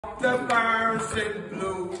the Bears in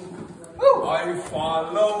Blue. I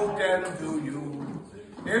follow them, do you?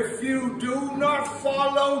 If you do not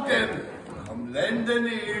follow them, come lend an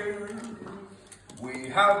ear. We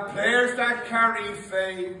have players that carry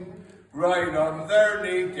fame right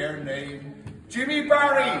underneath their name. Jimmy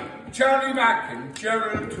Barry, Charlie Mack and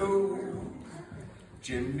Gerald too.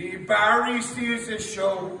 Jimmy Barry steals the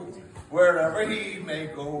show wherever he may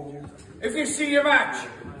go. If you see a match,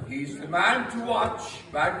 he's the man to watch,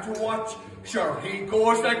 Sure, he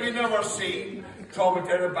goes like you never seen. Trouble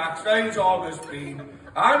to the backside's always been.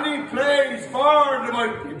 And he plays for the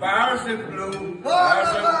mighty Bears in Blue. Bears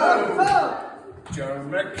in Blue. Jerry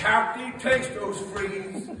McCarthy takes those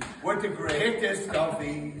frees with the greatest of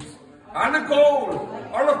ease. And a goal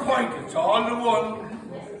or a point, it's all the one.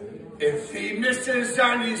 If he misses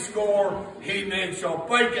any score, he makes up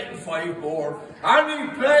by getting 5 more. And he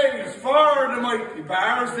plays for the mighty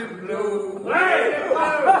Bears in Blue.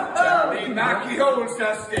 Charlie Mackey holds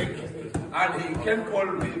that stick, and he can pull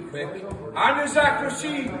real quick. And his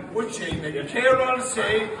accuracy, which he may care on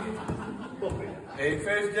say. If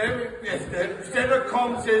it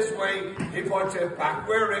comes his way, he puts it back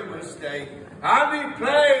where it will stay. And he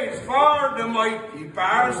plays for the mighty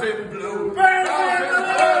Bears in Blue. Bears in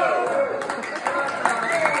Blue!